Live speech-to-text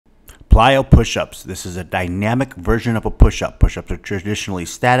Plyo push-ups. This is a dynamic version of a push-up. Push-ups are traditionally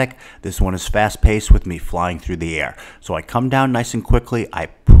static. This one is fast-paced with me flying through the air. So I come down nice and quickly, I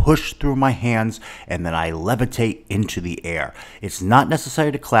push through my hands, and then I levitate into the air. It's not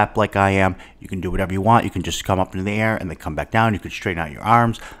necessary to clap like I am. You can do whatever you want. You can just come up into the air and then come back down. You can straighten out your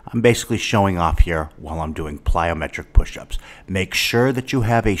arms. I'm basically showing off here while I'm doing plyometric push-ups. Make sure that you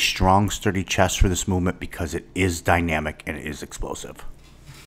have a strong, sturdy chest for this movement because it is dynamic and it is explosive.